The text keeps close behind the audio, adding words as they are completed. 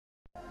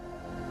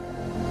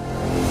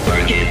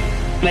Work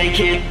it, make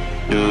it,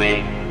 do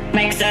it,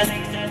 makes us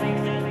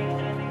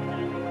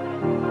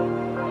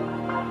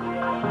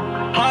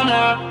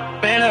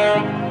harder, better,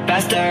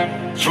 faster,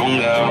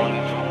 stronger.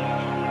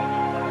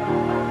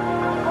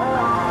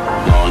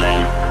 More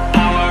than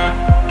power,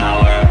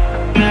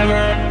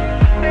 never,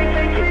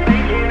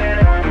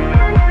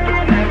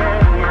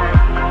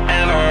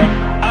 ever,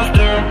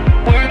 after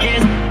work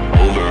is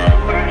over.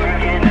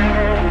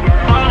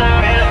 Harder,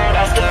 better,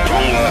 faster,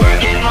 stronger.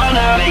 Work it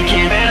harder, make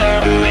it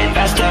better, do it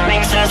faster,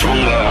 makes us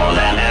stronger. More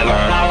than ever,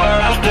 hour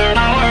after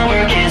hour,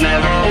 work is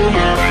never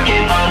over. Work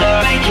it harder,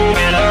 make it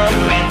better,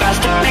 do it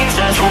faster, makes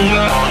us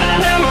stronger. More than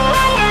ever,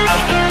 hour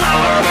after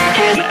hour, work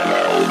is never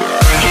over.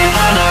 Work it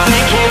harder,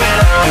 make it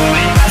better, do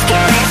it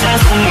faster, makes us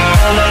stronger.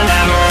 More than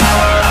ever,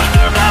 hour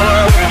after hour,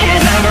 work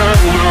is never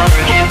over.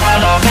 Work it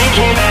harder, make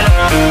it better,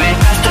 do it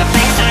faster,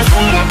 makes us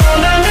stronger. More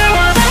than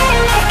ever, hour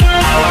after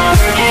hour,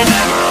 work is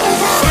never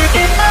over. Work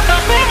it harder,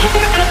 make it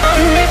better,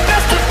 do it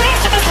faster,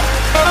 makes us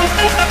stronger.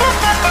 Work it never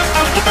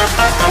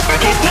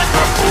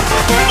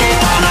over. Work it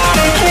harder,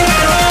 make it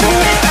better, do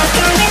it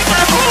faster, makes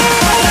us stronger.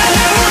 More than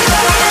ever,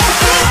 hour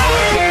after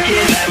hour, work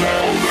is never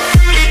over.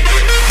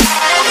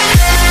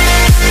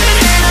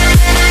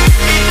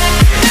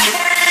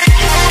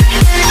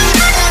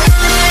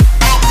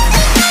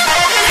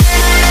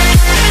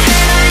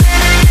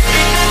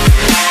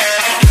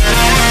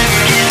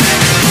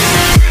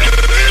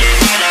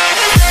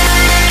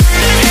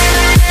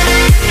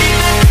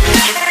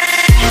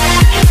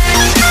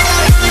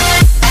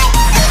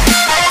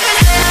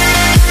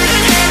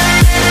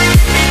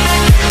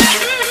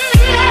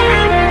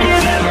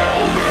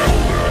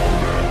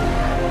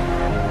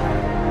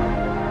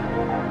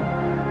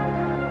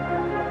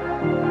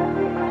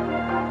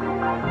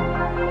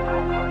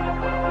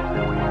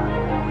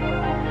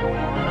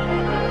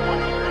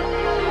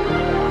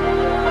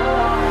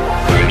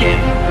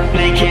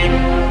 Make it,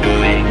 do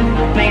it,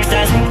 makes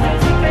us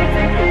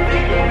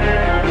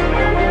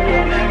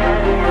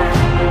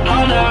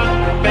harder,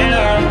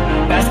 better,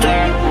 faster,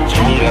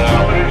 stronger.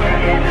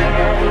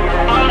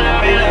 Harder,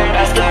 better,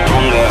 faster,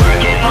 stronger.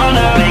 Work it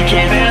harder, make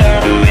it better,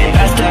 do it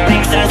faster,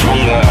 makes us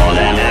stronger. More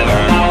than ever,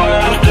 hour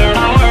after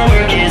hour,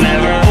 work is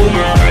never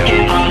over. Work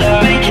it harder,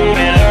 make it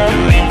better, do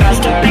it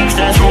faster, makes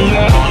us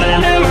stronger. More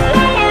than ever,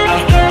 hour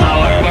after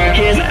hour, work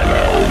is never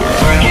over.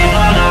 Work it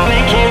harder,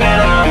 make it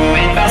better, do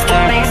it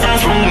faster, makes us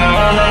stronger.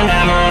 More than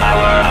ever,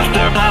 hour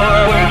after hour,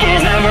 work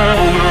is never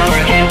over.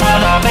 Work it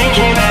harder,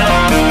 make it better,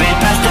 do it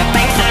faster,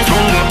 makes us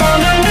stronger. More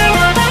than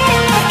ever,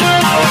 hour after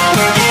hour,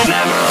 work is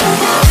never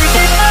over. Work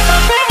it harder,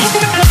 make it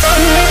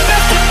better, do it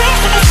faster,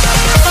 makes us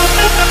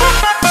stronger.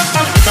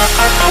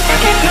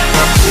 Work it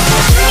never over.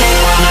 Work it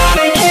harder,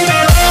 make it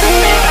better, do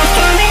it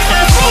faster, makes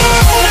us stronger.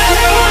 More than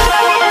ever,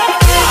 hour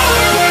after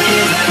hour, work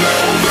is never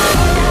over.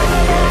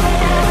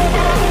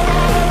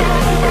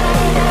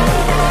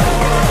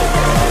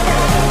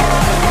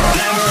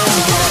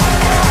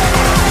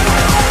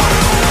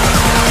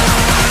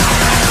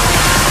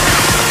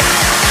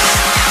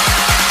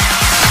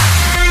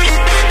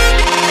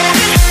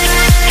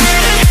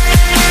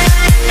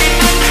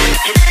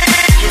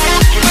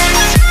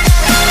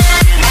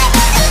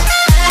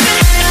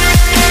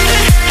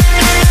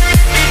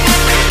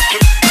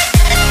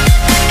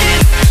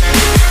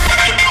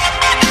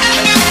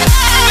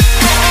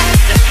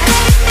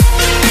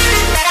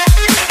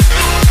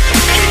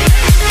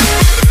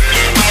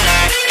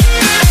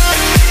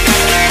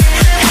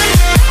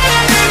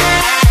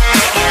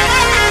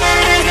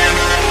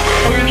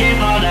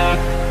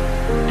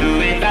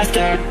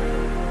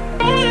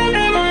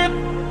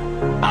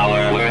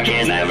 Our work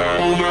is never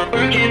over.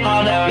 Work it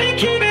harder,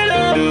 make it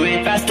better, do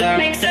it faster,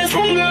 makes us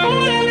stronger.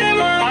 More than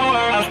ever,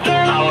 hour after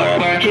hour,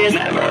 work is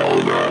never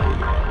over.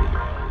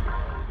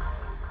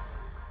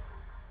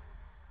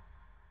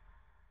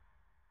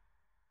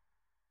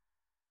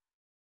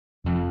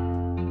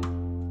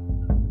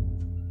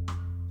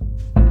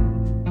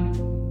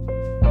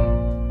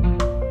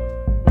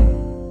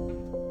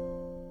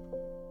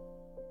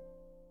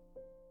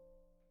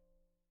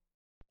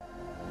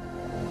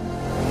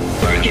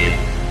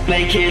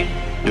 Make it,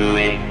 do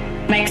it,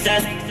 makes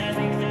us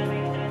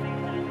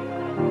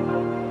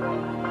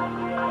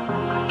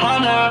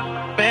harder,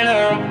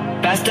 better,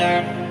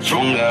 faster,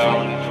 stronger.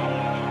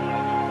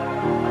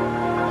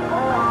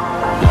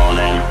 More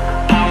than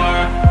power,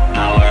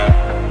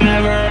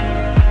 never,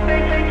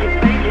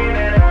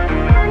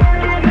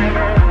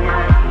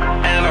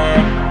 ever,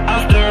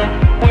 after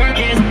work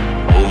is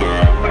over.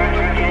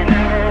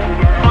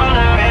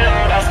 Harder, better,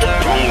 faster,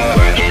 stronger.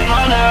 Work it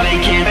harder,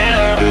 make it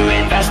better, do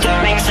it faster,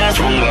 makes us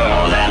stronger.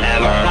 More than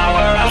ever,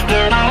 hour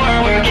after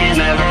hour, work is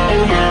never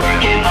over.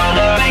 Work it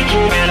harder, make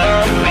it better,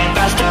 do it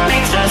faster,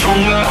 makes us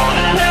stronger. More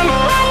than ever,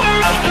 hour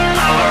after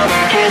hour,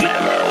 work is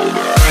never over.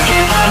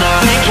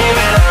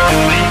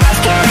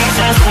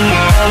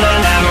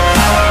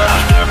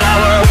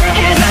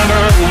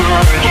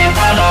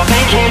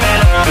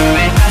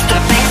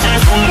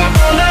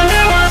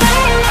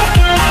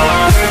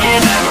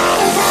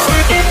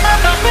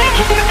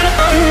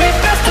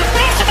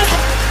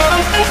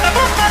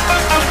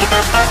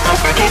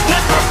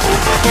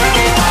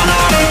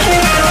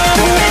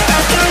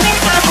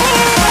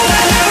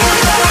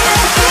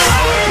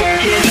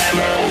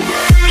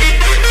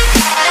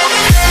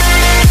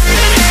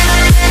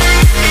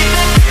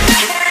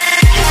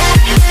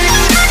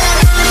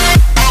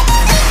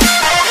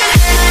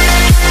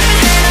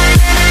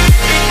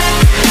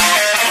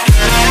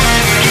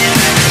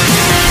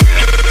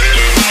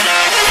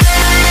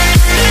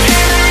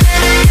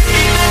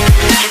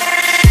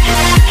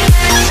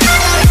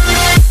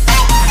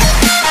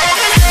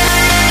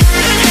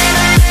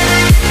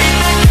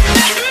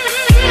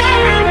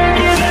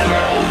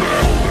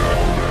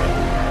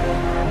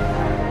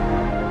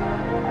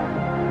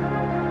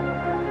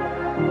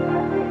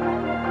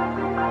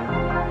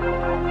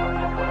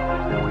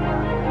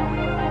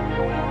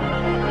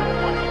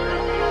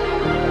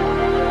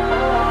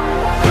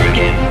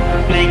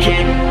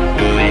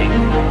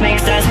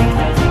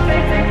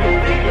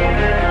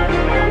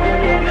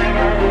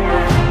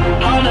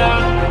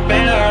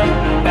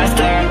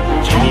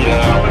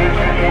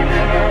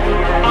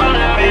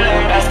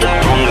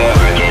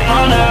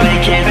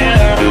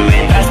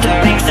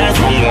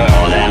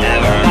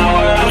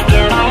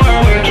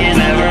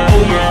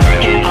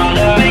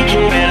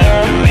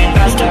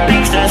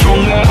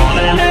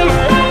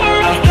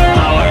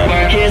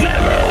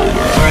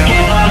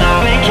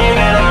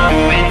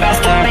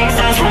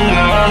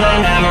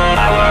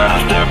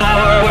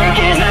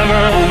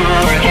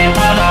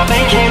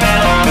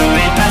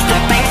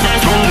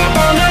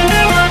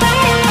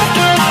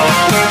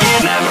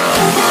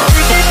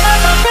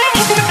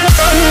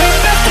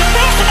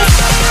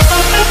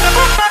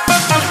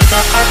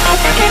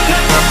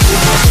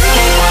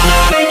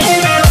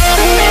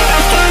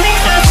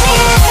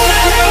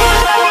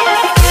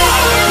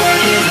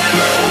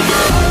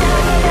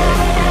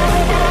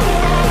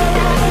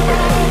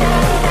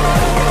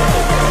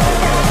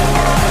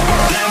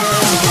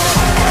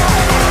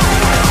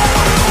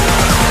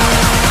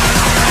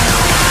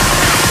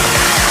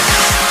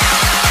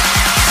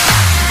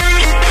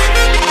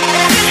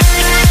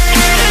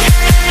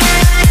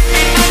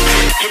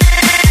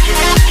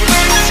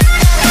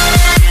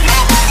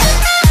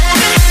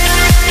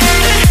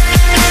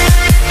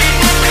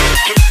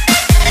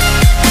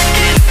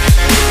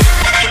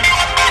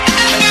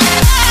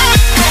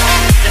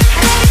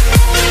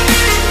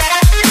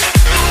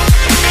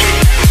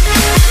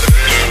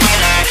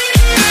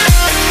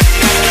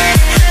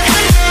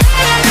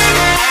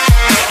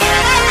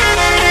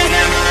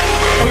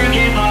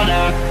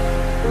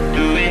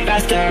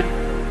 faster.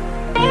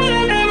 More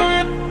than ever.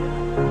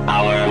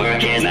 Our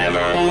work is never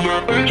over.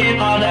 Working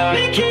harder,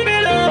 make it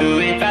better. Do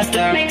it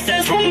faster, makes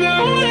us stronger.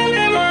 More than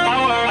ever.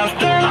 Hour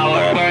after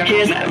hour, work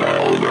is never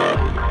over.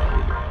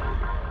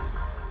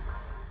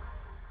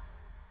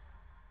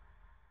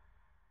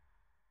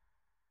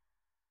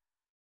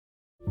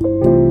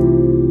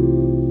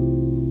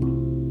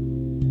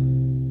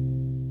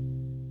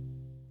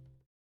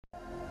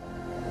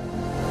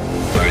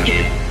 Work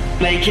it,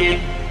 make it,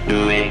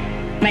 do it,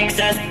 makes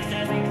us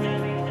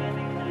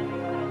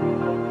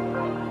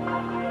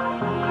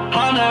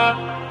harder,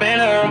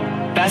 better,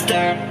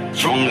 faster,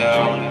 stronger.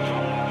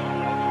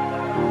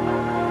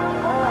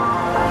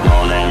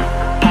 More than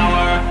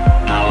power,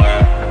 power,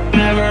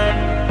 never,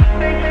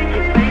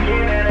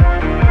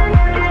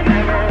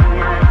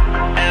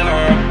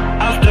 ever,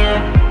 after,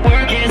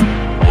 work is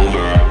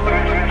over.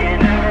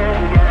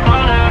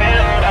 Harder,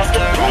 better,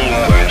 faster,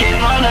 stronger. Working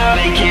harder,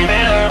 make it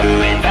better, do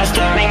it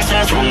faster, makes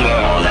us stronger.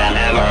 More than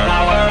ever,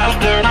 hour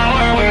after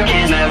hour, work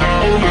is never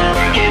over.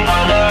 Working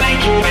harder,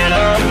 make it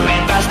better, do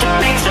it faster,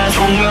 makes us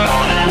stronger.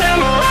 More than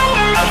ever,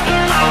 hour after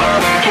hour,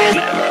 work is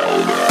never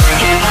over.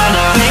 Working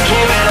harder, make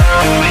it better,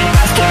 do it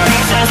faster,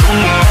 makes us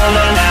stronger. More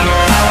than ever,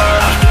 hour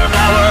after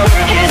hour,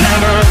 work is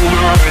never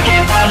over.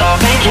 Working harder,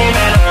 make it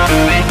better, do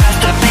it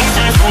faster, makes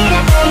us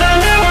stronger. More than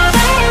ever,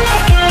 hour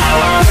after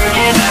hour, work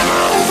is never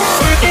over.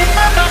 Working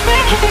harder,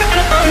 make it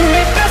better, do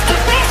it faster,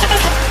 makes us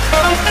stronger.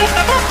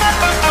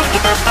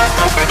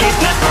 Working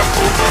never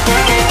over.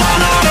 Working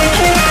harder, make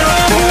it better,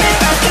 do it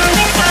faster,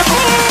 makes us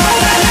stronger. More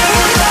than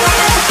ever, hour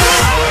after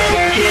hour,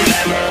 work is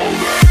never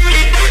over.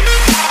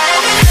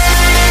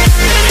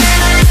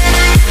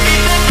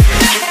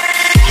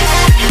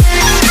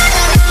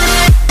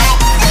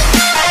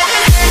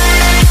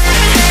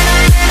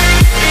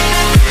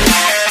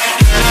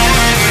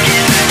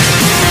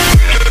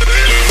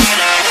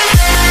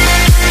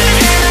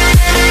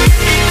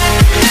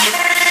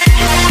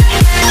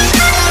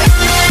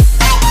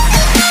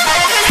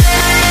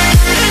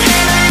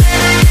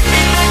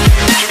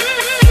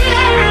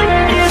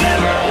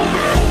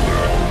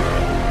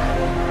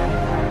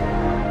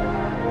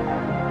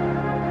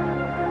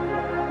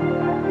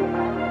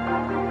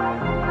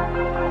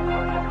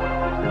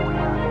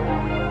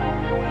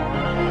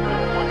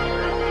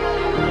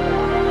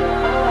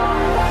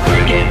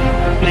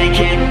 Make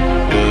it,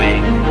 do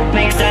it,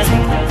 makes us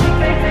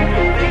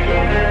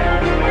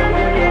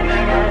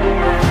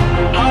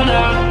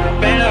harder,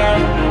 better,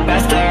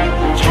 faster,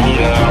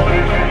 stronger.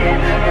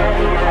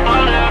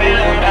 Harder,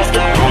 better,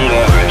 faster,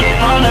 stronger. Working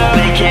harder,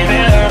 make it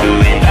better, do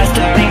it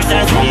faster, makes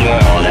us stronger.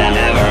 More than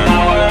ever,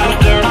 hour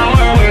after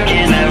hour, work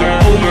is never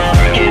over.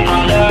 Working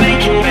harder,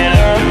 make it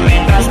better, do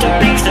it faster,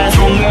 makes us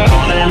stronger.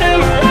 More than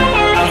ever,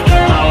 hour after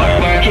hour,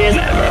 work is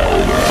never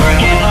over.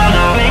 Working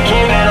harder, make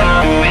it better,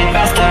 do it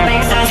faster,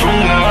 makes us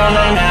stronger. More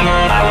than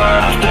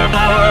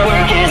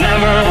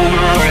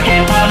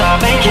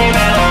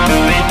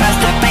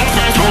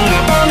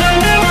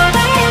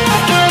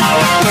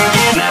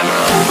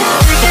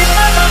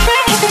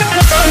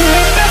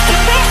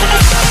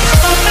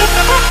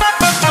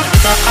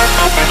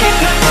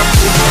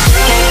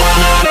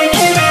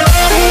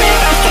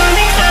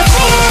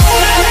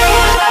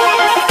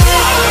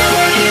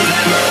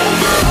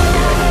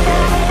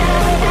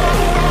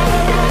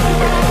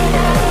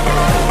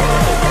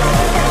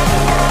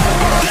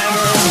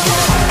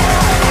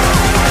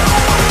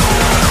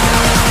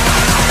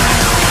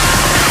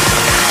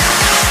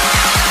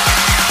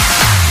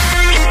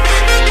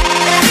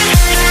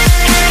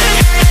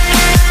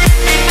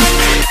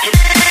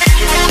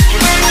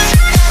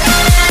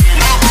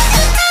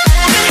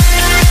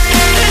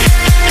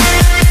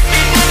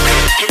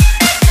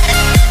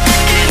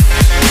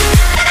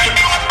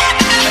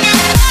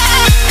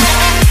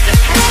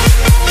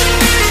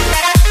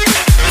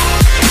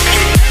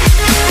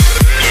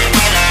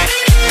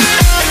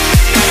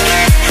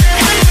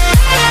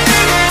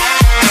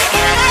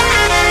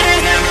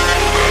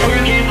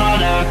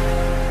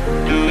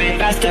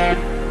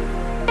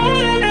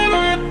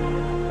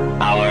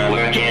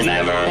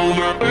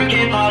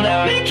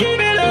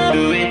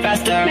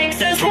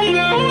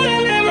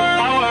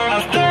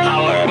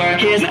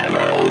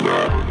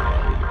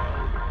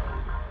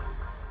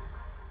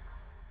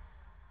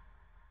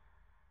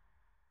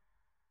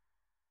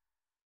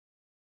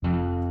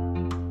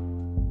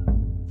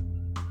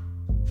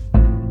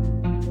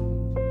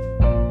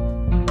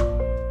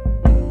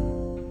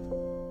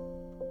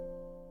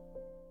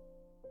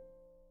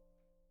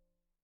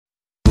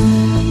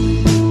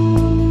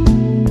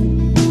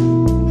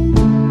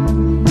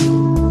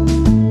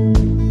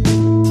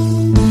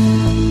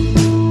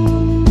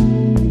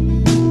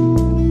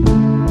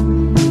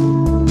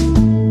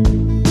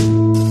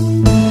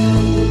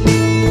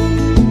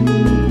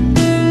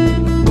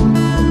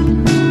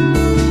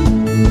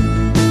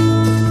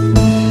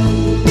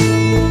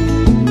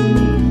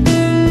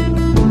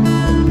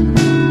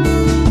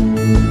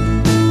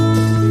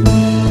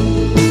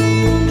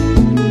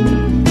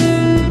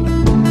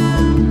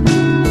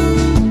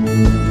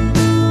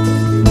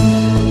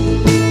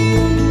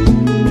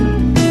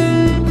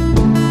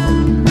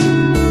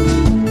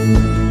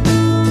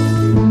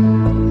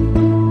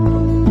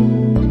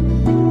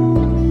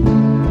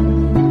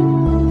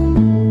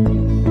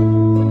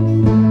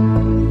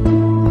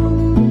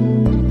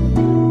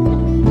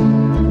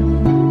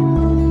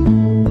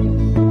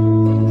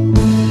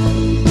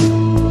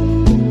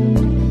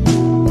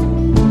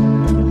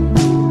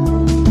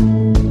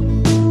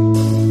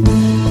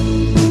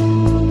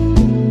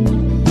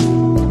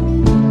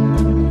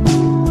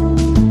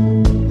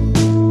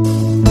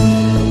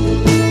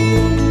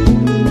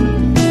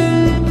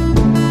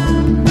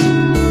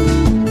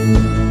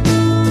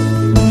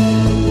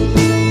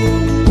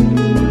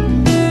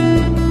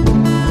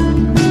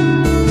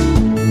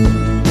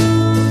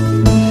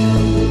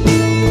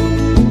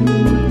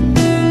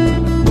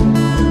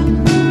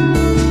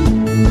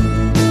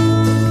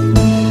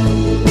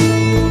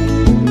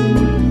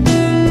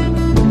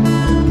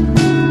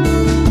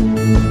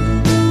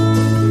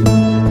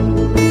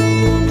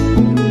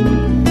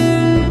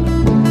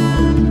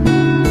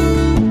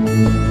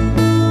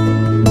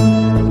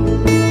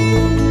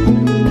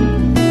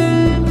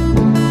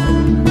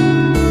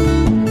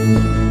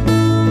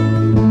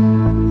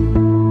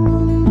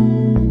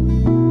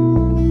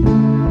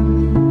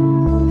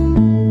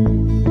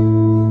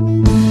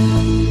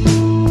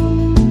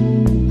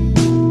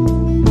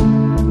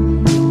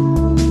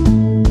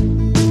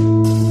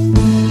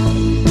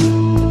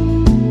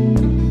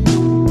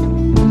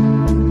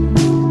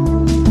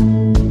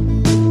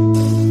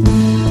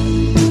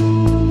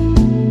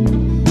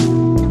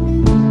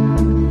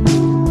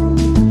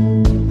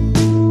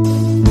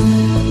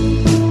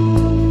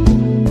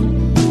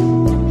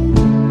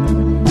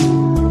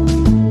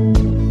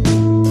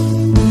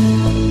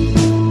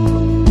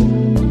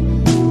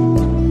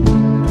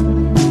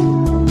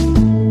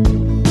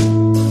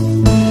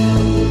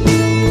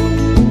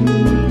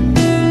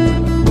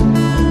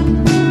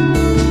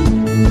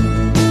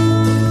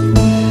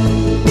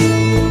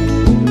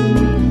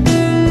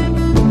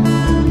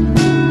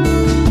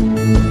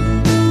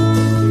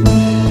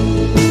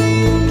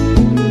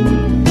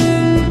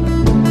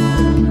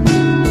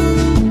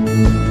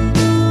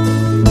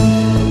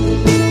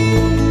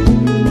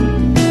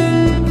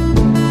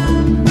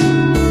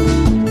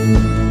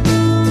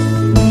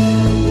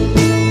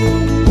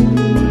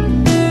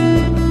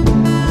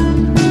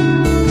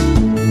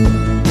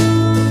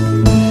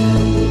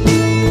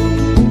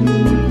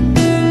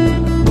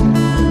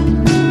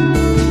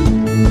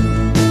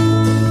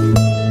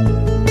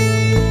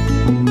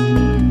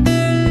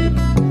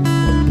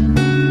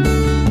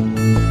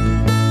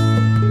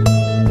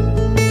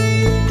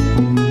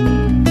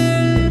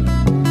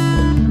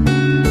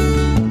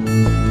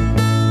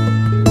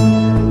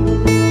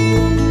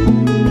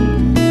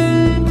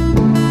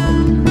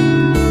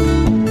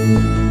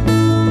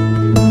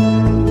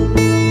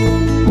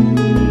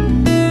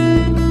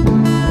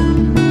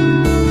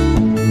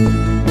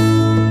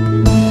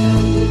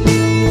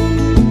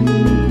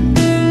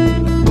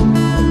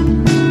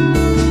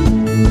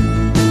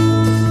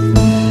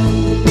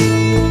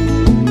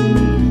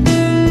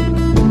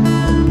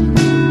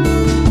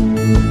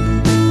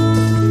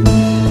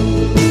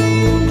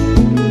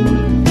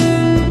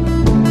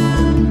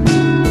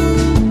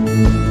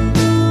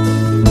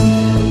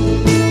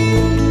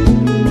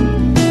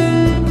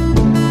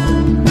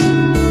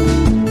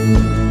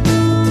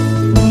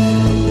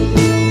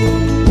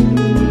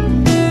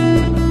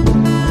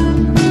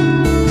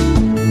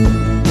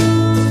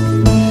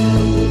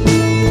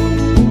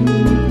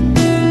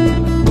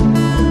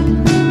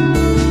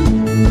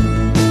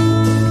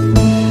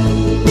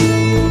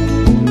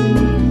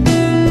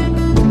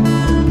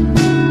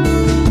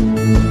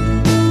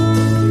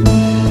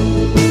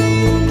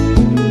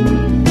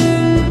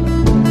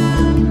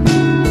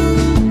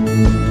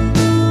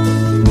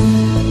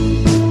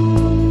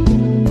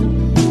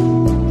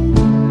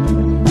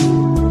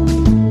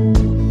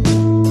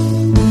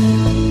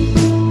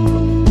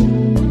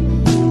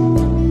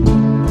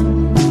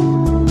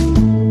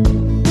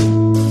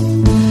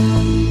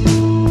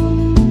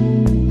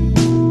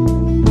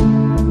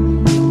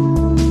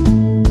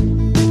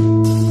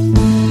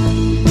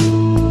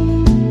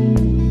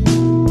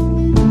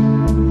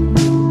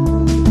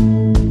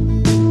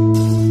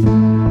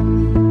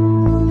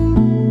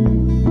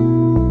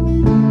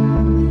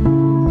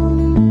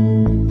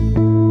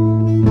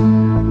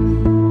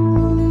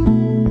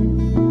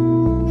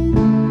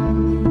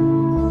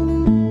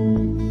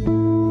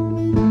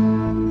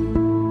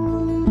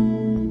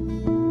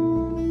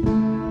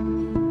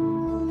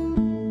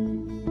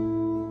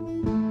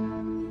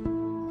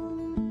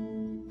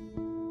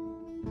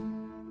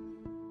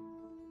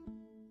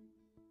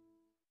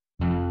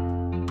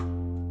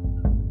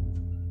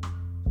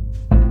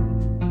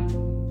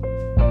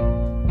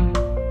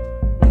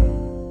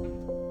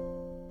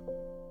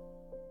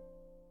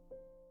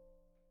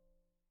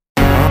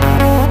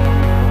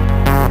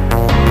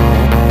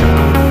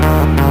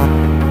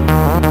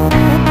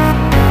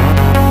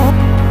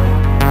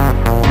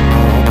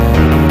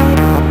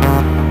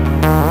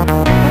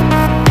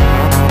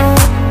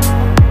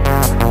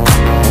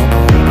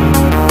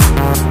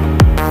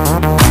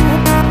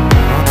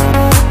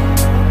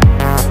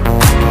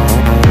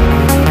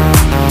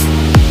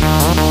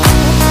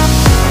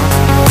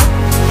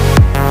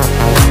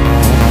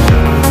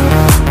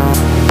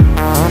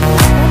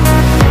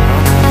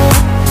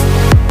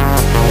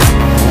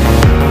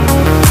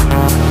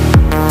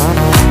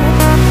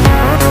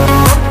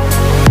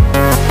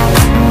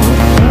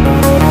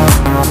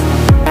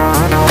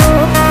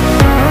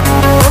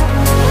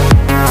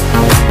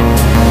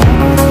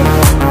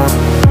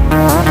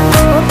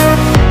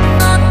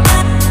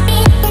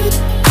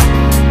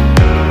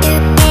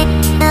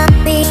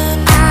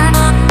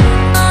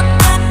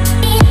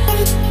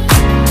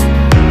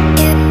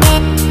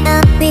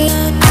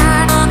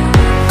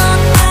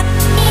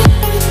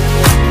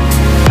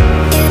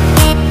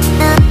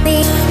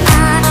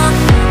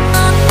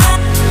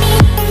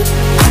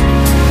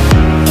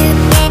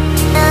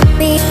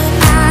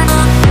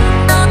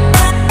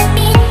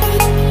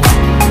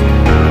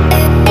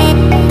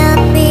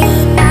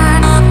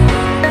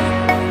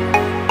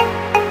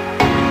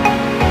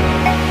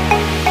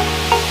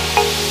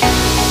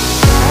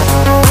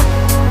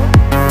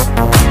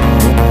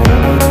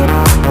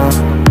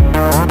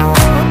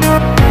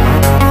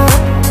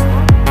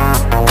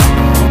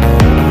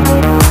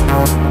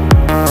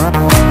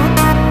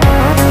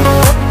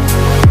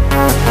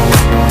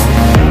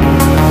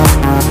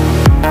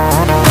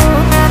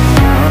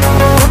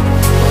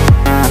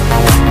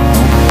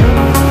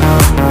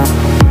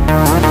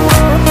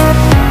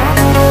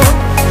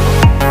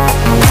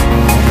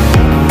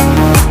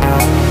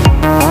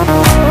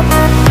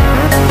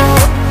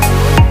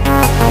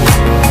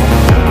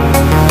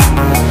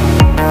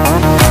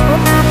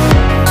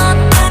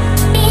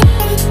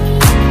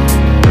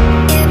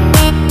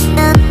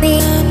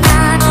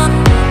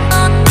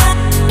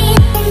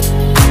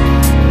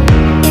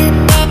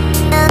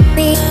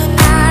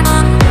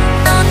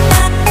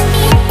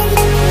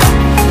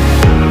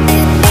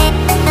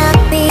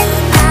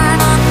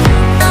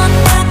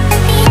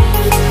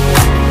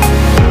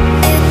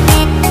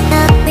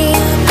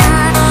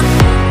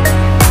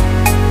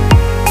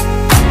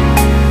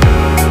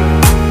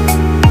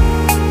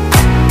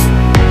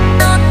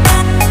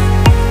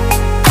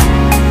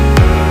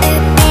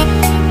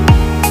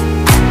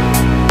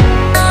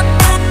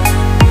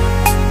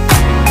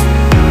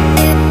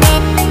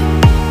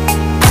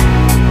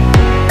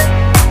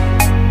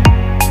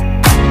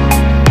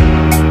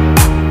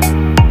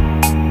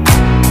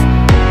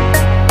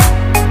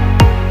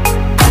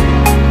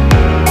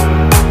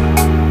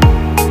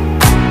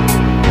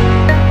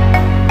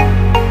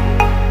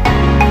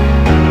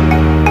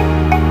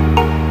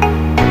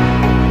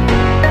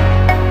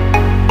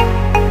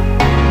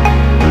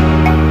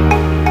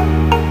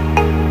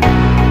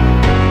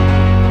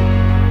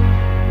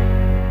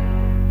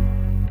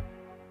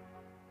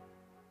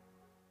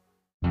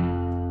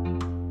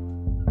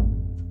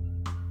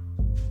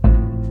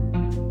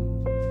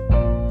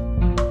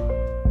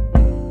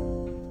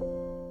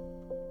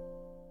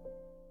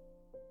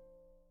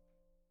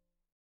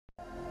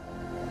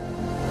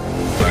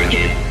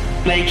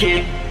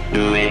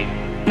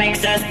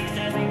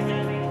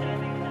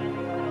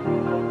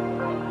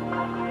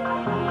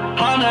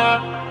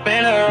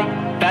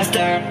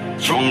faster,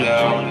 stronger.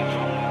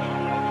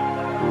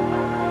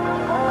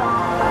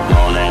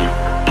 More than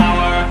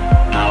hour,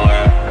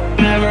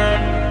 never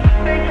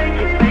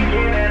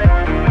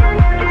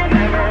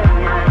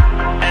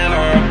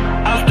ever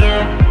after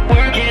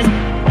work is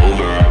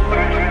over.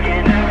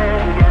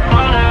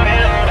 Harder,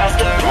 better,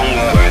 faster,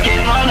 stronger.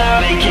 Working harder,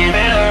 make it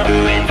better. Do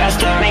it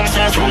faster, makes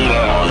us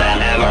stronger. More than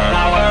ever,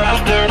 hour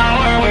after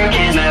hour, work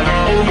is never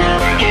over.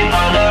 Working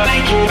harder,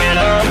 make it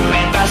better. Do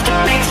it faster,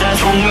 makes us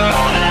stronger.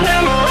 More than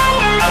ever,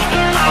 hour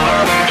after hour,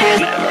 work is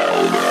never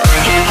over.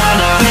 Working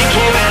harder, make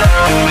it better.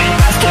 Do it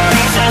faster,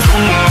 makes us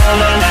stronger. More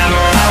than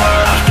ever, hour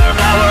after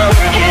hour,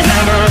 work is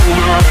never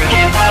over.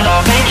 Working harder,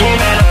 make it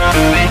better.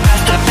 Do it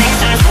faster,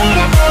 makes us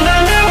stronger. More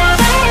than ever,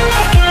 hour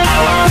after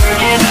hour,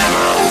 work is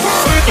never over.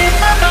 Working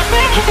harder,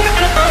 make it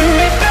better. Do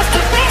it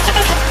faster, makes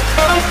us stronger.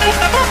 More than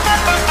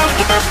ever,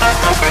 hour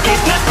after hour, work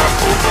is never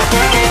over.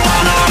 Working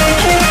harder,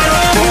 make it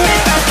better. Do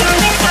it faster,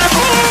 makes us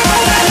stronger.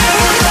 More than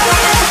ever,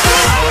 hour after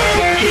hour,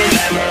 work is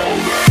never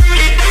over.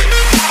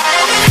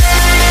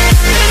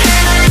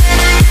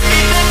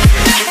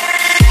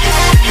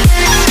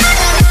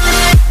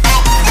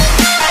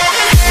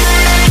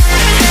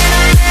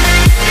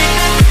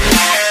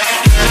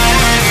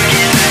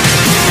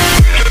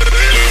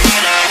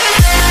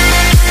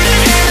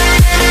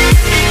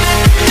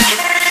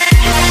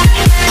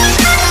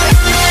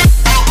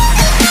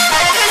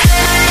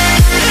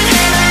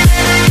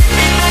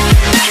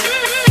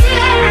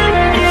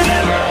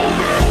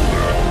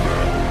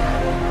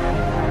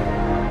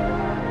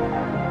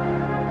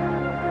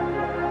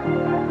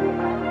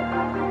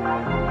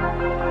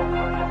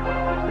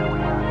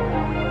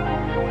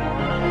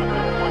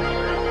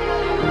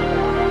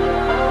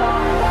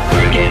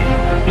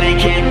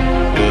 Make it,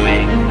 do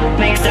it,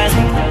 makes us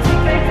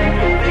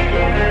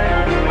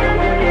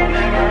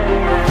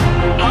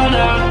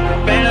harder,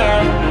 better,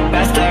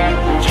 faster,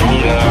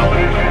 stronger.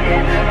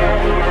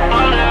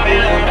 Harder,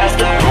 better,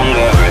 faster,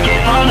 stronger.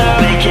 Working harder,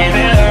 make it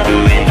better, do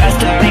it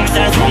faster, makes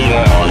us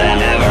stronger. More than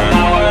ever,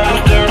 hour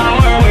after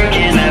hour, work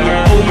is never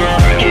over.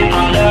 Working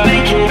harder,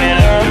 make it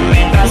better, do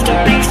it faster,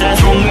 makes us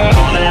stronger.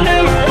 More than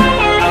ever,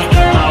 hour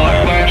after hour,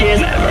 work is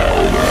never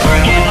over.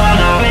 Working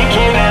harder, make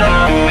it better,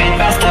 do it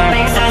faster,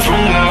 makes us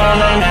stronger. More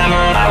than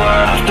ever, hour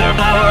after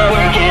hour,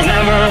 work is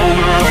never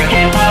over.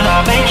 Working harder,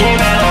 make it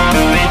better,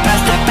 do it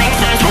faster,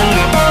 makes us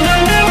stronger. More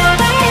than ever,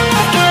 hour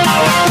after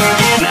hour,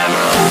 work is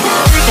never over.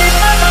 Working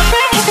harder, make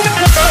it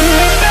better, do it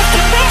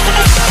faster, makes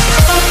us stronger.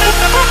 More than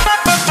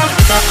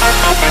ever,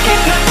 work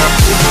is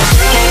never over.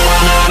 Working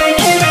harder,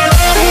 make it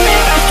better, do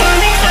it faster,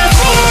 makes us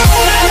stronger.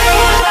 More than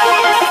ever,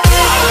 hour after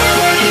hour,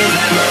 work is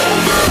never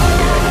over.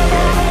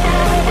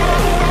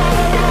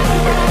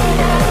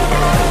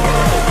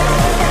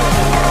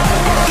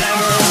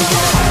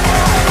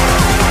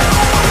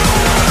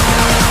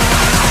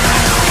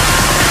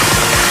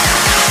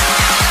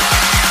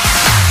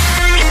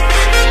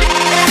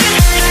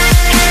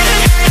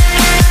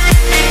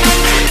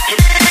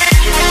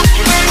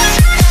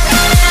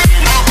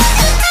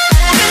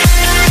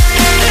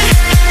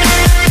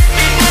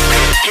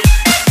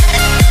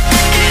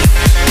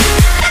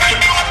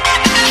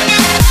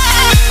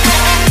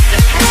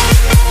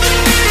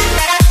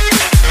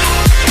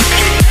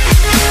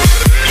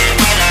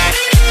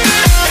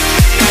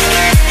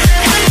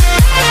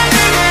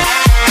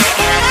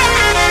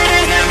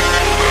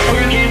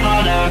 Working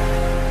harder,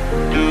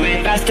 do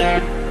it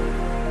faster,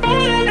 more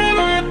than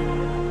ever.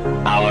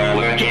 Our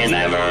work is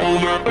never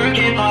over.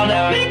 Working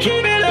harder, make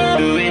it better,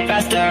 do it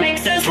faster,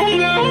 makes us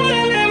stronger. More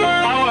than ever,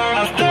 hour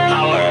after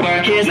hour,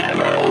 work is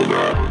never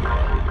over.